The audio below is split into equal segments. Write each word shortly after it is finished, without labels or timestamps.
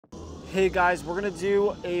Hey guys, we're gonna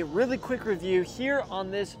do a really quick review here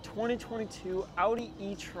on this 2022 Audi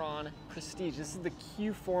e-tron Prestige. This is the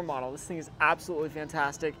Q4 model. This thing is absolutely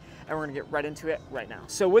fantastic, and we're gonna get right into it right now.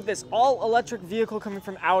 So with this all-electric vehicle coming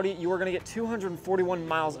from Audi, you are gonna get 241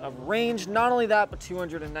 miles of range. Not only that, but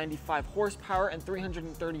 295 horsepower and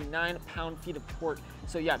 339 pound-feet of torque.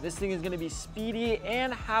 So yeah, this thing is gonna be speedy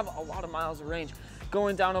and have a lot of miles of range.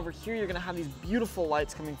 Going down over here, you're gonna have these beautiful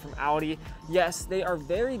lights coming from Audi. Yes, they are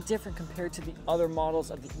very different compared to the other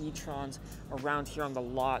models of the e-trons around here on the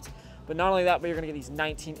lot. But not only that, but you're gonna get these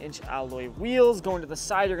 19-inch alloy wheels. Going to the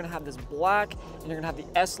side, you're gonna have this black, and you're gonna have the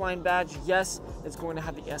S-Line badge. Yes, it's going to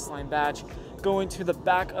have the S-Line badge. Going to the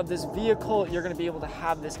back of this vehicle, you're gonna be able to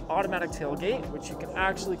have this automatic tailgate, which you can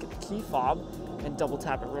actually get the key fob and double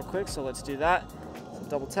tap it real quick. So let's do that.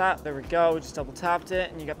 Double tap, there we go, we just double tapped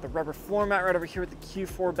it, and you got the rubber floor mat right over here with the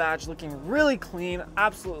Q4 badge looking really clean.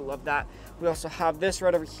 Absolutely love that. We also have this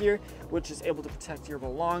right over here, which is able to protect your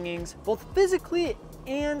belongings, both physically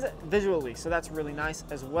and visually, so that's really nice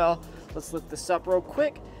as well. Let's lift this up real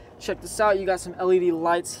quick. Check this out, you got some LED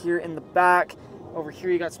lights here in the back. Over here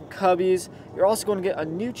you got some cubbies. You're also going to get a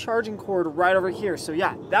new charging cord right over here, so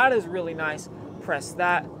yeah, that is really nice. Press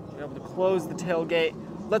that, you're able to close the tailgate.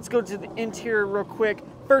 Let's go to the interior real quick.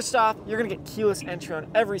 First off, you're gonna get keyless entry on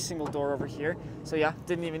every single door over here. So yeah,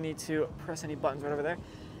 didn't even need to press any buttons right over there.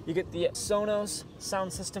 You get the Sonos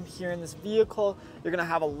sound system here in this vehicle. You're gonna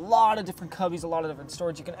have a lot of different cubbies, a lot of different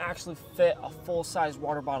storage. You can actually fit a full-size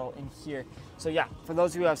water bottle in here. So yeah, for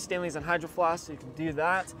those who have Stanley's and Hydro Flask, you can do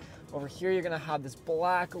that. Over here, you're gonna have this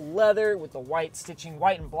black leather with the white stitching,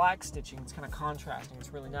 white and black stitching. It's kind of contrasting,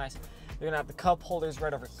 it's really nice. You're gonna have the cup holders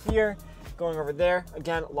right over here. Going over there,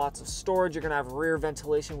 again, lots of storage. You're gonna have rear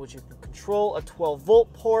ventilation, which you can control, a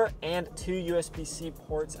 12-volt port, and 2 USB-C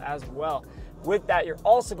ports as well. With that, you're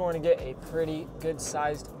also going to get a pretty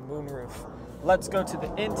good-sized moonroof. Let's go to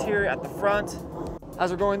the interior at the front.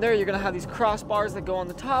 As we're going there, you're gonna have these crossbars that go on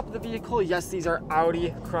the top of the vehicle. Yes, these are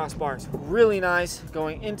Audi crossbars. Really nice.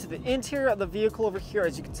 Going into the interior of the vehicle over here,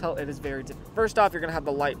 as you can tell, it is very different. First off, you're gonna have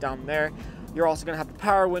the light down there. You're also gonna have the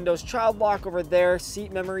power windows, child lock over there,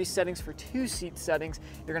 seat memory settings for 2 seat settings.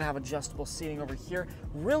 You're gonna have adjustable seating over here.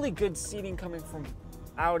 Really good seating coming from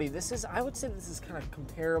Audi. This is, I would say this is kind of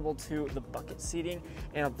comparable to the bucket seating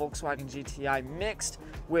and a Volkswagen GTI mixed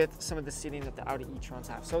with some of the seating that the Audi e-trons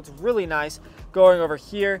have. So it's really nice. Going over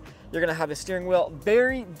here, you're gonna have the steering wheel.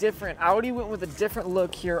 Very different. Audi went with a different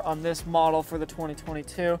look here on this model for the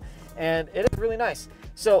 2022, and it is really nice.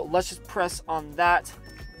 So let's just press on that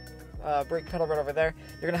brake pedal right over there.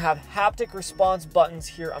 You're gonna have haptic response buttons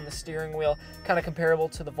here on the steering wheel, kind of comparable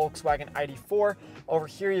to the Volkswagen ID.4. Over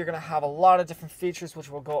here, you're gonna have a lot of different features, which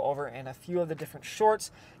we'll go over in a few of the different shorts.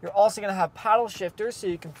 You're also gonna have paddle shifters, so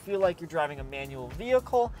you can feel like you're driving a manual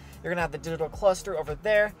vehicle. You're gonna have the digital cluster over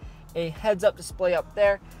there, a heads-up display up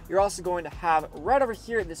there. You're also going to have right over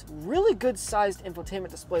here this really good-sized infotainment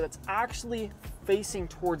display that's actually facing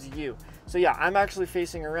towards you. So yeah, I'm actually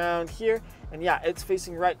facing around here, and yeah, it's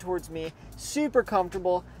facing right towards me. Super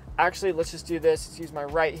comfortable. Actually, let's just do this. Let's use my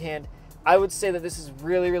right hand. I would say that this is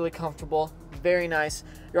really, really comfortable. Very nice.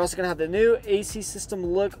 You're also gonna have the new AC system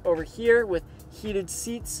look over here with heated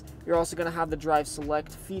seats. You're also gonna have the drive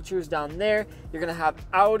select features down there. You're gonna have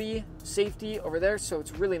Audi safety over there, so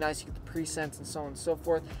it's really nice. You get the pre-sense and so on and so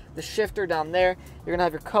forth. The shifter down there. You're gonna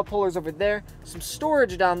have your cup holders over there. Some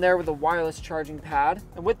storage down there with a wireless charging pad.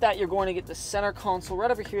 And with that, you're going to get the center console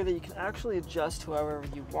right over here that you can actually adjust however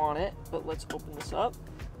you want it. But let's open this up.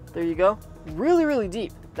 There you go. Really, really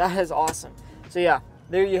deep. That is awesome. So yeah,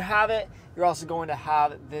 there you have it. You're also going to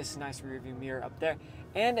have this nice rear view mirror up there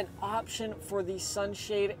and an option for the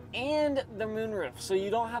sunshade and the moonroof. So you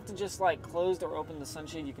don't have to just like close or open the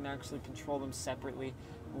sunshade. You can actually control them separately,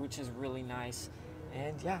 which is really nice.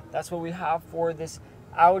 And yeah, that's what we have for this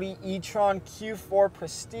Audi e-tron Q4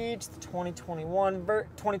 Prestige, the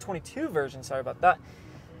 2022 version, sorry about that.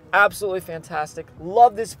 Absolutely fantastic.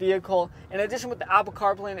 Love this vehicle. In addition, with the Apple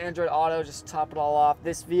CarPlay and Android Auto, just to top it all off,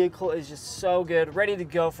 this vehicle is just so good, ready to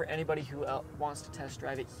go for anybody who wants to test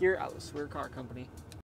drive it here at the Swear Car Company.